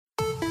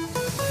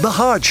The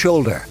Hard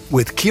Shoulder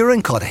with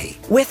Kieran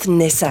Cuddihy with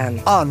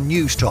Nissan on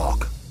News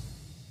Talk.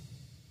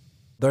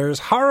 There's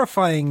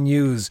horrifying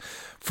news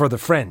for the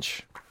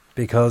French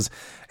because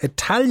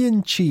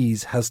Italian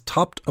cheese has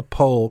topped a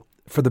poll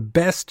for the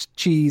best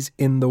cheese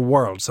in the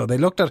world. So they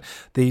looked at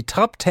the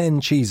top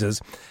 10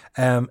 cheeses.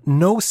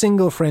 No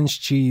single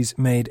French cheese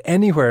made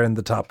anywhere in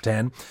the top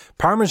 10.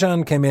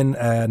 Parmesan came in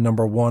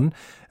number 1.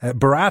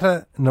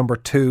 Burrata number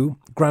 2.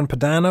 Grana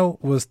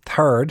Padano was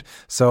 3rd.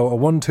 So a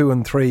 1, 2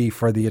 and 3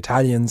 for the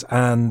Italians.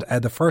 And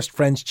the first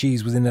French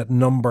cheese was in at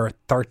number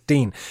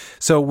 13.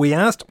 So we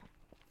asked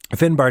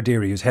Finbar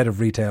Deery, who's head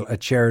of retail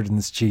at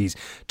Sheridan's Cheese,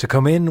 to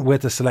come in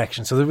with a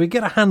selection so that we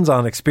get a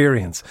hands-on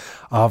experience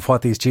of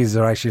what these cheeses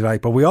are actually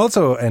like. But we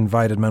also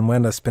invited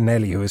Manuela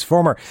Spenelli, who is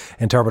former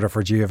interpreter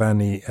for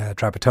Giovanni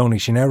Trapattoni.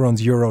 She now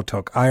runs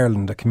Eurotoques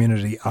Ireland, a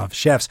community of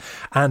chefs.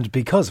 And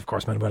because, of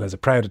course, Manuela is a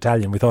proud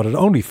Italian, we thought it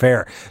only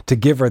fair to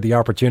give her the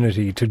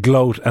opportunity to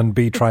gloat and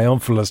be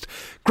triumphalist.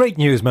 Great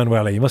news,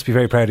 Manuela. You must be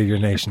very proud of your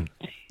nation.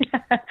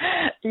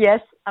 Yes,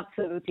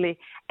 absolutely.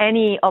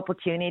 Any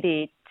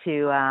opportunity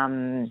to,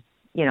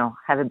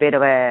 have a bit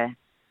of a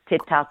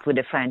tit-tat with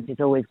the French is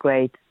always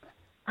great.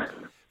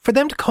 For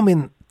them to come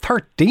in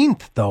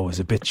 13th, though, is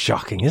a bit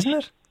shocking,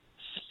 isn't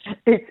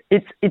it?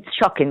 It's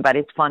shocking, but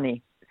it's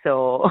funny.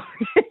 So,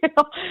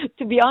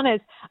 to be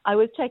honest, I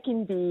was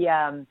checking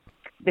the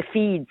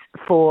feeds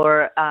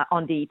for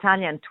on the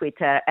Italian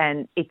Twitter,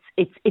 and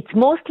it's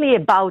mostly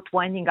about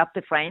winding up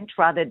the French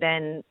rather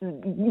than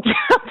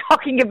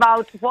talking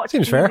about what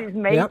cheese is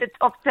made the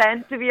top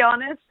 10. To be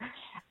honest.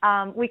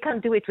 We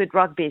can't do it with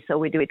rugby, so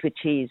we do it with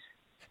cheese.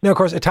 Now, of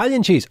course,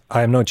 Italian cheese,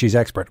 I am no cheese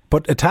expert,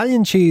 but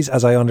Italian cheese,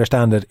 as I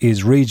understand it,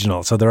 is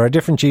regional. So there are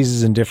different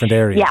cheeses in different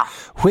areas. Yeah.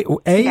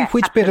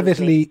 Which bit of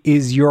Italy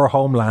is your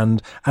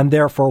homeland, and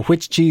therefore,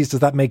 which cheese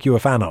does that make you a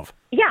fan of?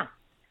 Yeah.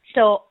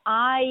 So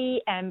I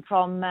am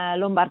from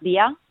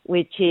Lombardia,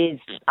 which is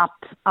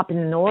up in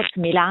the north,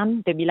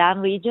 Milan, the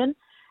Milan region,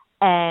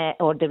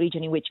 or the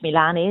region in which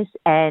Milan is.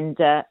 And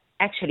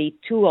actually,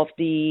 two of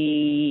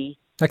the...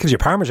 That gives you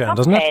Parmesan,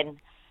 doesn't it?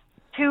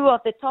 2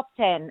 of the top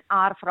 10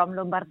 are from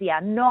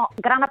Lombardia. No,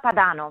 Grana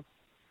Padano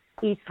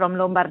is from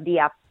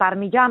Lombardia.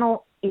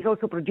 Parmigiano is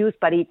also produced,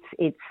 but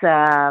it's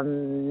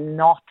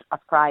not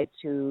ascribed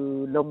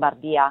to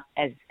Lombardia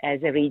as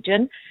a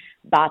region.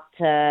 But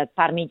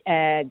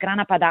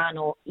Grana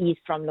Padano is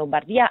from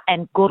Lombardia,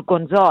 and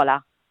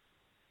Gorgonzola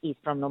is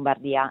from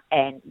Lombardia.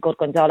 And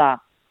Gorgonzola,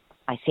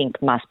 I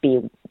think, must be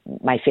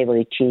my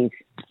favorite cheese.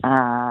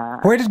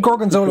 Where did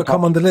Gorgonzola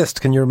come on the list?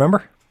 Can you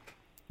remember?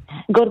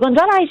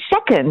 Gorgonzola is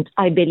second,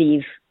 I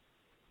believe.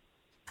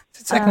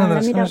 Is it second on the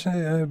list?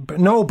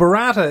 No,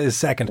 Burrata is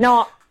second.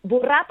 No,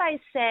 Burrata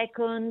is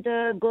second.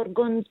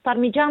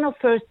 Parmigiano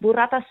first,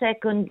 Burrata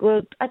second.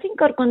 I think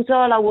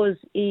Gorgonzola was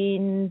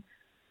in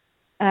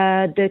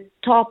the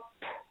top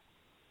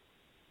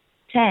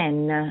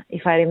 10,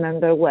 if I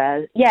remember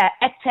well. Yeah,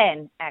 at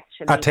 10,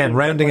 actually. At 10,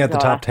 rounding out the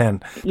top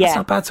 10. Yeah. That's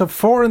not bad. So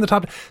 4 in the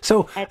top.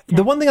 So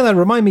the one thing that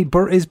remind me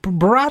is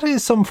Burrata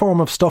is some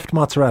form of stuffed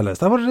mozzarella. Is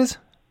that what it is?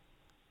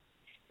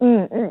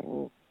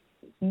 I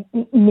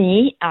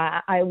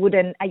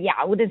wouldn't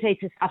say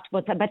it's a stuffed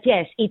mozzarella, but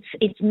yes,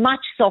 it's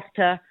much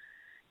softer,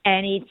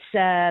 and it's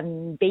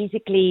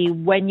basically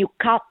when you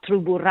cut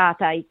through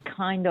burrata,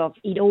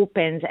 it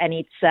opens and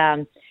it's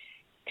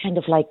kind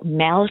of like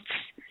melts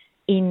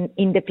in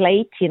the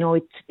plate.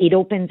 It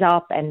opens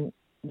up and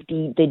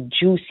the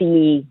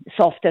juicy,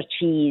 softer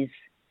cheese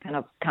kind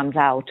of comes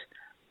out.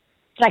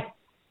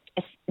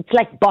 It's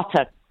like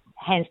butter.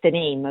 Hence the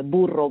name,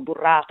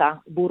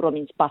 burrata. Burro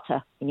means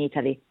butter in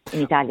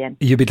Italian.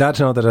 You'd be glad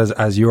to know that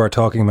as you are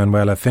talking,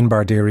 Manuela,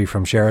 Finbar Deery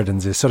from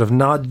Sheridan's is sort of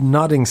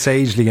nodding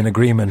sagely in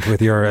agreement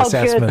with your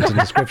assessment and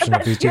description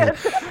of these cheeses.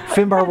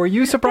 Finbar, were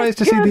you surprised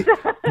to see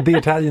the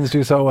Italians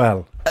do so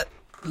well?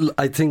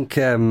 I think...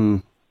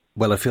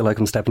 I feel like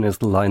I'm stepping into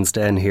the lion's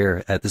den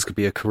here. This could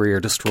be a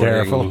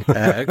career-destroying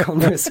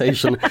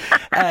conversation.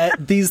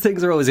 These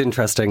things are always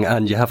interesting,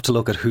 and you have to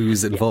look at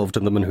who's involved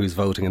in them and who's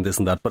voting and this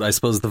and that. But I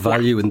suppose the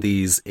value in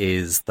these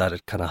is that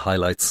it kind of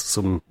highlights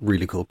some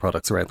really cool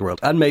products around the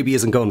world, and maybe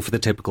isn't going for the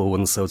typical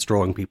ones, so it's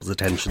drawing people's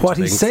attention. What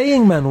he's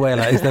saying,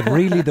 Manuela, is that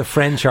really the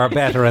French are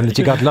better and that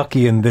you got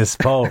lucky in this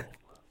poll.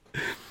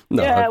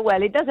 No. Yeah,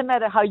 well, it doesn't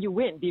matter how you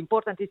win. The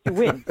important is to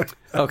win.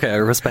 Okay, I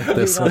respect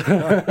this. There's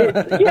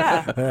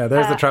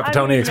the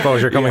Trapattoni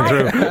exposure coming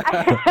through.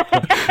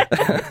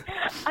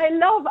 I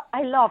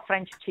love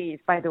French cheese,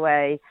 by the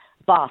way,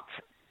 but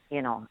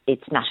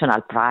it's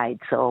national pride,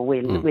 so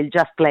we'll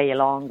just play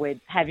along with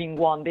having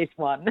won this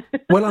one.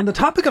 Well, on the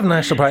topic of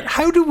national pride,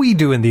 how do we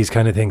do in these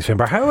kind of things,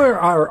 Finbar? How are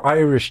our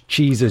Irish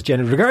cheeses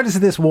generally, regardless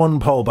of this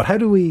one poll, but how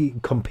do we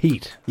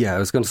compete? Yeah, I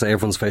was going to say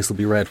everyone's face will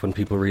be red when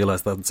people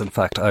realise that it's in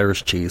fact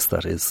Irish cheese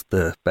that is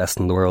the best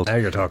in the world. Now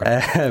you're talking.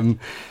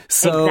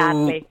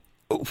 Exactly.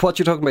 What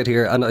you're talking about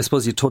here, and I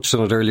suppose you touched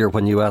on it earlier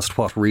when you asked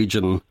what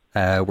region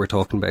we're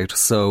talking about.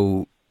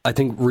 So I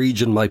think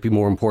region might be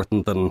more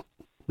important than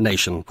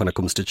nation when it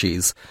comes to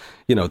cheese.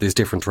 You know, there's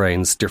different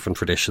strains, different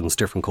traditions,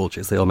 different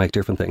cultures. They all make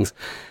different things.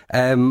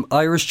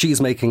 Irish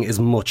cheesemaking is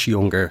much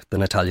younger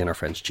than Italian or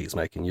French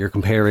cheesemaking. You're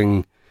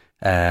comparing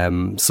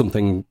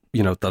something,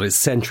 you know, that is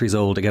centuries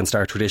old against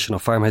our tradition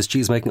of farmhouse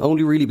cheesemaking.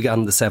 Only really began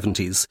in the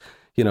 70s.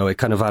 You know, it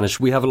kind of vanished.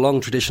 We have a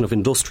long tradition of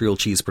industrial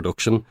cheese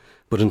production,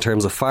 but in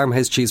terms of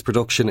farmhouse cheese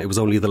production, it was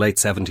only the late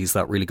 70s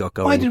that really got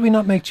going. Why did we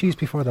not make cheese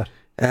before that?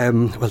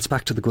 Well, it's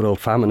back to the good old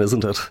famine,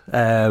 isn't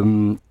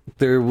it?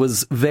 There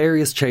was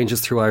various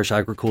changes through Irish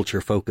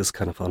agriculture, focused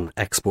kind of on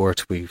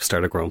export. We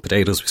started growing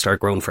potatoes, we started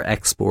growing for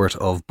export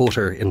of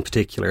butter in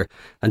particular,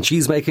 and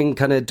cheese making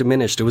kind of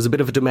diminished. It was a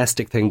bit of a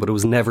domestic thing, but it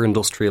was never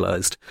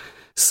industrialised.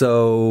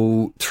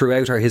 So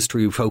throughout our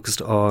history, we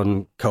focused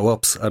on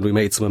co-ops, and we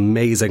made some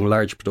amazing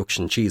large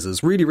production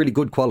cheeses. Really, really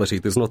good quality.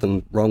 There's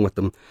nothing wrong with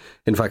them.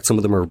 In fact, some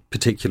of them are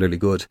particularly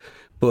good.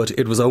 But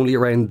it was only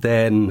around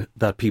then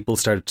that people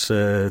started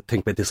to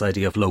think about this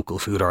idea of local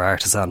food or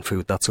artisan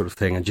food, that sort of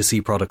thing. And you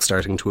see products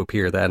starting to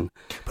appear then.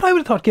 But I would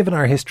have thought, given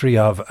our history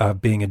of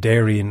being a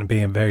dairy and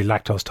being a very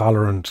lactose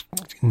tolerant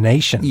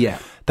nation,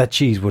 that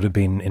cheese would have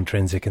been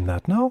intrinsic in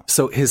that, no?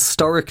 So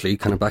historically,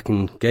 kind of back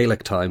in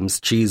Gaelic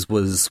times, cheese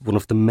was one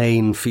of the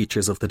main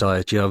features of the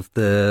diet. You have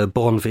the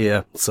bon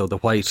via, so the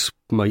white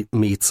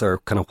meats or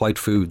kind of white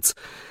foods.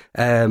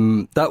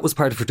 That was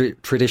part of a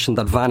tradition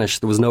that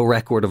vanished. There was no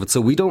record of it,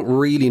 so we don't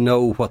really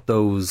know what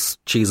those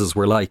cheeses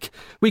were like.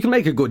 We can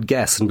make a good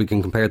guess, and we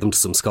can compare them to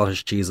some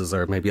Scottish cheeses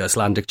or maybe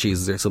Icelandic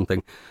cheeses or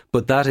something.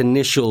 But that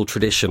initial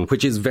tradition,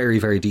 which is very,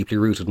 very deeply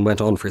rooted and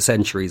went on for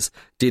centuries,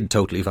 did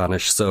totally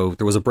vanish. So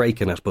there was a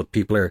break in it, but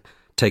people are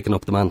taking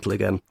up the mantle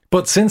again.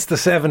 But since the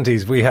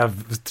 70s, we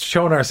have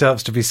shown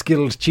ourselves to be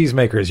skilled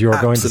cheesemakers, you're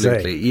going to say.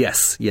 Absolutely,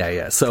 yes.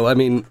 Yeah. So, I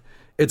mean,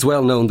 it's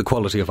well known the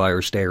quality of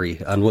Irish dairy,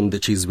 and one of the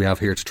cheeses we have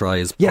here to try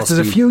is yes,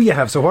 there's a few you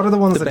have. So what are the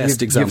ones that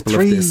best you have? Example You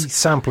have 3 of this.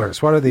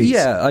 samplers. What are these?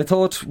 Yeah, I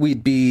thought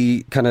we'd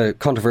be kind of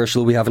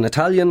controversial. We have an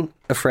Italian,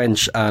 a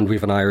French, and we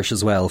have an Irish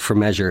as well for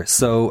measure.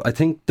 So I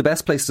think the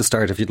best place to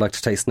start, if you'd like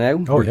to taste now,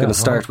 we're going to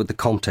start with the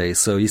Comté.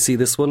 So you see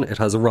this one, it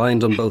has a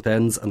rind on both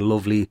ends and a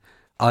lovely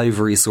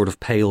ivory sort of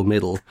pale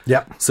middle.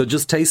 Yeah. So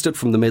just taste it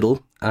from the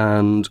middle,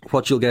 and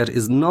what you'll get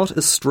is not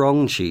a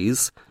strong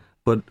cheese,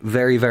 but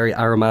very, very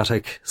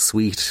aromatic,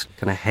 sweet,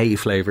 kind of hay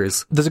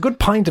flavours. There's a good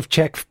pint of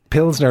Czech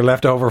Pilsner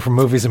left over from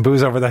Movies and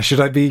Booze over there. Should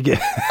I be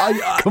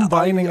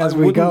combining as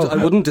we go? I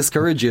wouldn't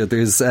discourage you.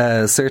 There's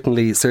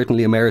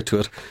certainly a merit to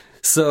it.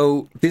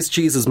 So this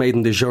cheese is made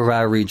in the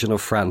Jura region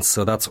of France,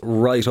 so that's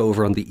right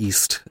over on the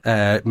east,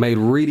 made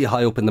really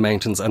high up in the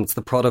mountains, and it's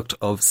the product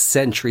of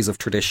centuries of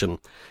tradition.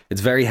 It's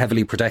very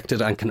heavily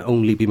protected and can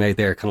only be made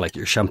there, kind of like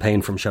your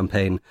champagne from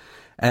Champagne.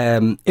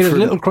 It has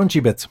little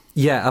crunchy bits.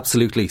 Yeah,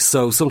 absolutely.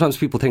 So sometimes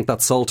people think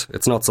that's salt.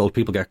 It's not salt.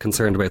 People get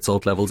concerned about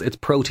salt levels. It's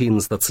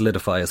proteins that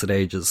solidify as it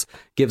ages.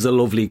 Gives a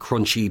lovely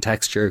crunchy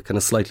texture, kind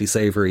of slightly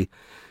savoury.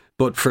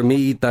 But for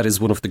me, that is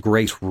one of the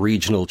great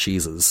regional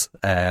cheeses.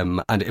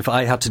 And if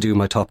I had to do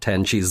my top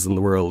 10 cheeses in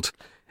the world,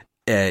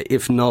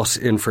 if not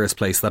in first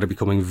place, that'd be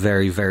coming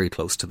very, very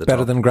close to the top.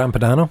 Better than Grana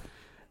Padano?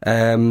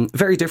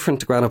 Very different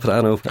to Grana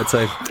Padano, I'd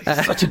say.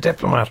 Such a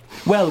diplomat.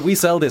 Well, we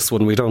sell this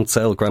one. We don't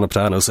sell Grana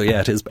Padano, so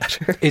yeah, it is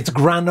better. It's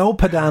Grana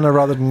Padano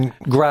rather than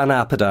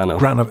Grana Padano.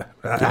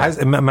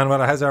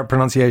 Manuela, how's our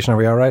pronunciation? Are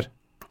we all right?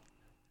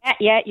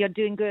 Yeah, you're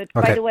doing good.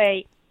 Okay. By the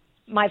way,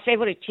 my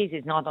favorite cheese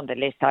is not on the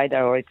list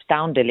either, or it's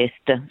down the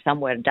list,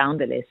 somewhere down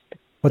the list.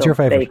 What's your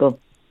favorite? There you go.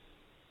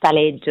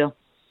 Taleggio.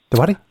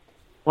 The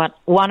what?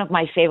 One of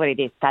my favorite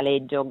is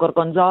Taleggio,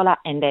 Gorgonzola,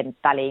 and then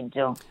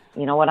Taleggio.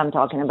 You know what I'm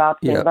talking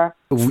about, Finbar?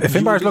 Yeah.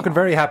 Finbar's looking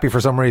very happy for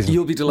some reason.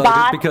 You'll be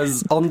delighted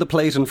because on the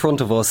plate in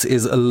front of us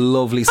is a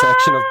lovely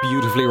section of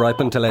beautifully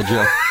ripened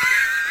Taleggio.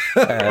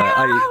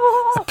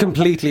 I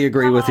completely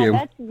agree with you.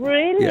 That's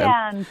brilliant.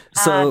 Yeah.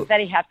 So,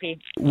 very happy.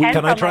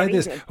 Can I try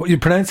this? You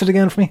pronounce it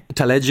again for me?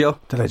 Taleggio.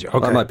 Taleggio,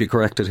 okay. I might be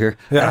corrected here.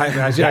 Yeah,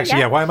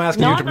 actually, why I'm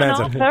asking you to pronounce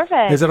it?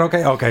 Perfect. Is it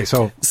okay? Okay,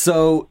 so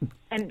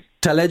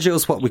Taleggio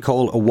is what we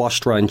call a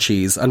washed rind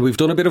cheese, and we've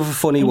done a bit of a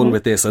funny one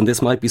with this, and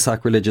this might be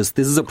sacrilegious.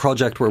 This is a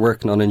project we're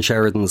working on in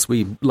Sheridan's.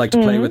 We like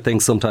to play with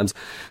things sometimes.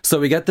 So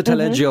we get the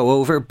Taleggio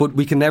over, but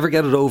we can never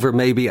get it over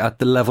maybe at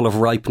the level of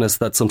ripeness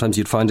that sometimes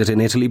you'd find it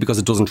in Italy because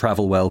it doesn't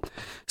travel well.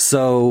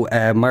 So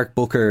Mark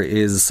Booker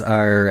is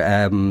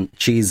our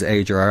cheese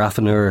ager, our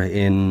affineur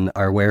in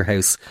our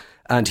warehouse,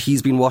 and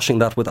he's been washing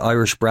that with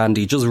Irish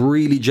brandy just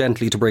really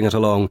gently to bring it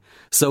along.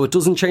 So it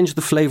doesn't change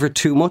the flavour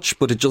too much,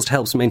 but it just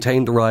helps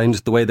maintain the rind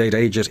the way they'd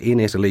age it in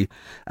Italy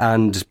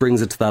and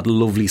brings it to that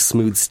lovely,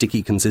 smooth,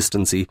 sticky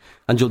consistency.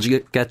 And you'll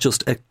get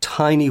just a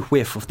tiny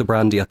whiff of the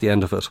brandy at the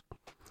end of it.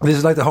 This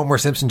is like the Homer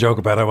Simpson joke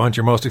about I want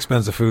your most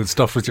expensive food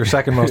stuffed with your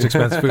second most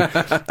expensive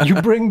food.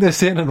 You bring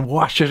this in and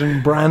wash it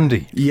in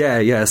brandy.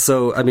 Yeah.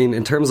 So, I mean,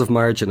 in terms of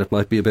margin, it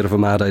might be a bit of a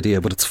mad idea,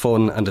 but it's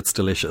fun and it's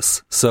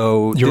delicious.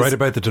 So you're right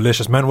about the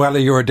delicious. Manuela,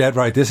 you're dead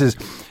right.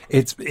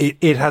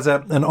 It has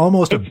an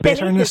almost a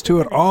bitterness to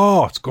it.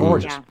 Oh, it's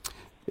gorgeous. Yeah.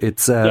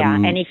 It's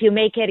and if you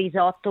make a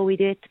risotto with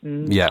it,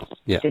 yeah,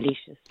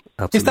 delicious.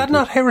 Absolutely. Is that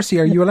not heresy?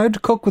 Are you allowed to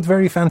cook with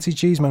very fancy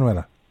cheese,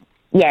 Manuela?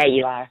 Yeah,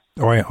 you are.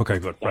 Oh, yeah. Okay,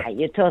 good. Yeah, Right.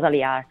 you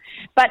totally are.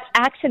 But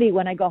actually,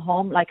 when I go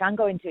home, like I'm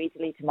going to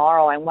Italy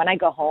tomorrow, and when I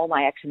go home,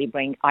 I actually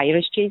bring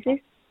Irish cheeses.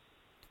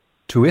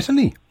 To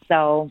Italy?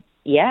 So,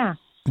 yeah.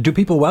 Do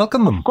people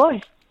welcome them? Of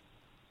course.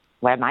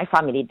 Well, my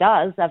family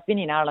does. I've been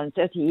in Ireland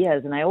 30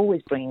 years, and I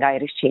always bring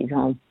Irish cheese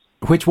home.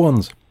 Which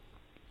ones?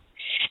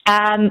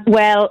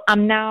 Well, I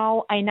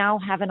now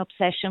have an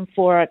obsession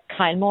for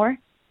Kylemore.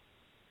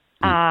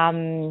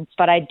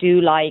 But I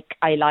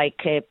like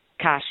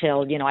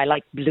Cashel, I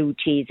like blue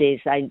cheeses.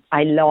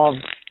 I love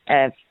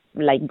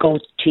like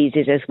goat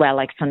cheeses as well,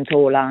 like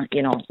Santola,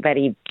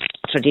 very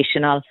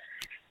traditional.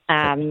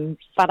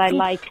 But I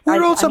like.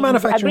 We're also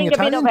manufacturing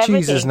Italian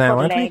cheeses now,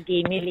 aren't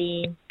we?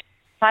 Millie.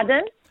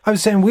 Pardon? I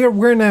was saying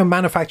we're now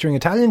manufacturing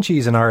Italian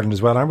cheese in Ireland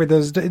as well, aren't we?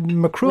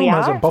 Macroom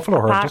has a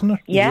buffalo herd, doesn't it?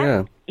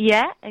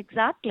 Yeah,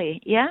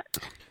 exactly. Yeah.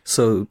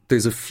 So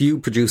there's a few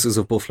producers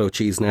of buffalo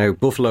cheese now.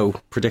 Buffalo,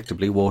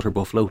 predictably, water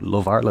buffalo,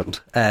 love Ireland.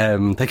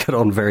 They get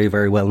on very,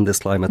 very well in this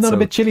climate. Not a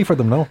bit chilly for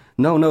them, no?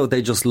 No,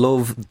 they just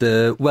love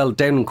down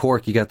in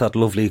Cork you get that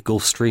lovely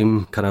Gulf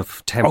Stream kind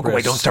of temperate... Oh,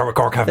 wait, don't start with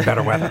Cork having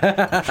better weather.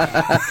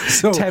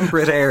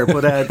 Temperate air,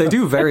 but they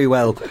do very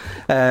well.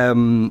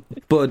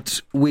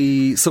 But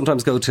we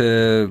sometimes go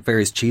to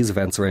various cheese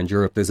events around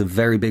Europe. There's a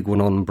very big one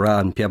on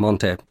Bra in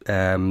Piemonte,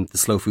 the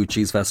Slow Food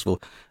Cheese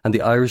Festival, and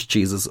the Irish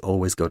cheeses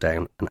always go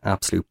down an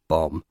absolute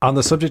bomb. On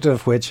the subject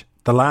of which,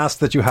 the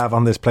last that you have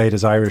on this plate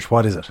is Irish.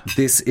 What is it?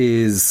 This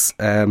is,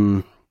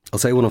 I'll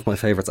say one of my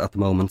favourites at the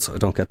moment, so I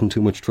don't get in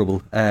too much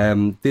trouble.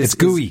 It's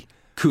gooey.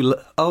 Cool.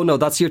 Oh no,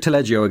 that's your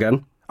Taleggio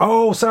again.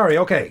 Oh, sorry,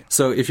 okay.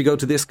 So if you go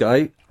to this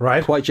guy,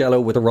 right, quite yellow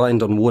with a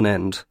rind on one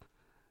end,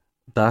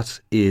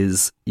 that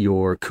is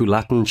your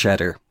Coolatin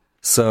cheddar.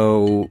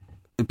 So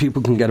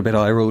people can get a bit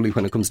eye-rolly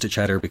when it comes to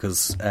cheddar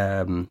because...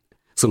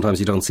 sometimes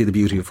you don't see the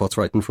beauty of what's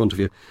right in front of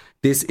you.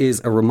 This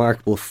is a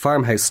remarkable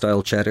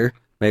farmhouse-style cheddar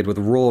made with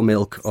raw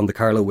milk on the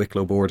Carlow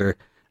Wicklow border,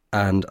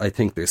 and I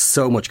think there's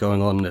so much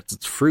going on.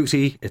 It's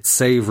fruity, it's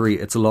savoury,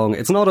 it's long.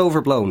 It's not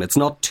overblown, it's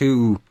not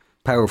too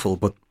powerful,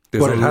 but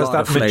there's it has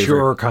that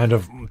mature kind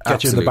of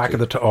get you in the back of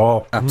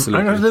the Absolutely.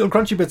 And there's little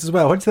crunchy bits as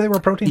well. What did you say were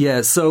protein?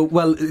 Yeah, so,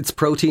 it's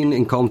protein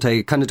in Comte.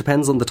 It kind of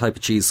depends on the type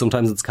of cheese.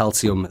 Sometimes it's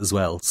calcium as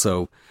well.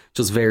 So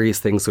just various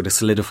things sort of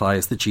solidify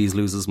as the cheese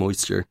loses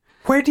moisture.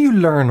 Where do you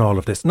learn all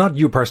of this? Not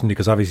you personally,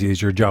 because obviously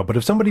it's your job, but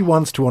if somebody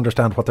wants to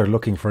understand what they're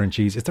looking for in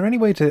cheese, is there any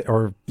way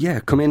to... Yeah,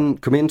 come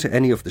in to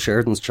any of the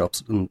Sheridan's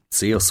shops and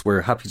see us.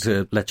 We're happy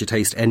to let you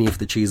taste any of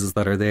the cheeses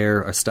that are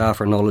there. Our staff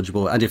are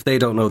knowledgeable, and if they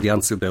don't know the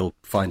answer, they'll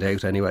find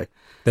out anyway.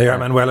 There,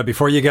 Manuela,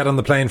 before you get on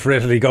the plane for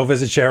Italy, go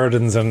visit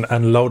Sheridan's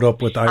and load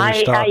up with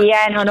Irish stock.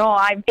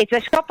 It's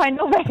a shop I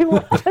know very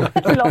well.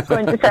 I love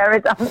going to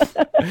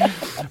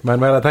Sheridan.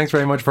 Manuela, thanks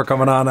very much for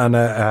coming on, and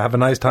have a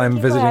nice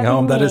time visiting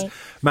home. That is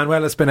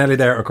Manuela Spenelli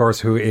there, of course,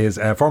 who is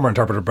a former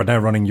interpreter but now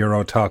running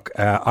Eurotoques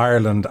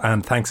Ireland,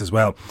 and thanks as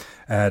well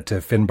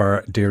to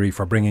Finbar Deery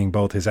for bringing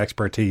both his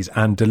expertise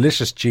and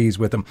delicious cheese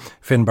with him.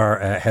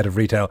 Finbar, head of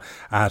retail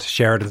at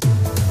Sheridan.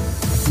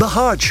 The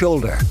Hard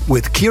Shoulder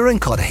with Kieran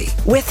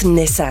Cuddihy. With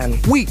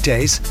Nissan.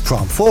 Weekdays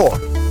from 4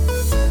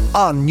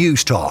 on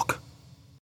News Talk.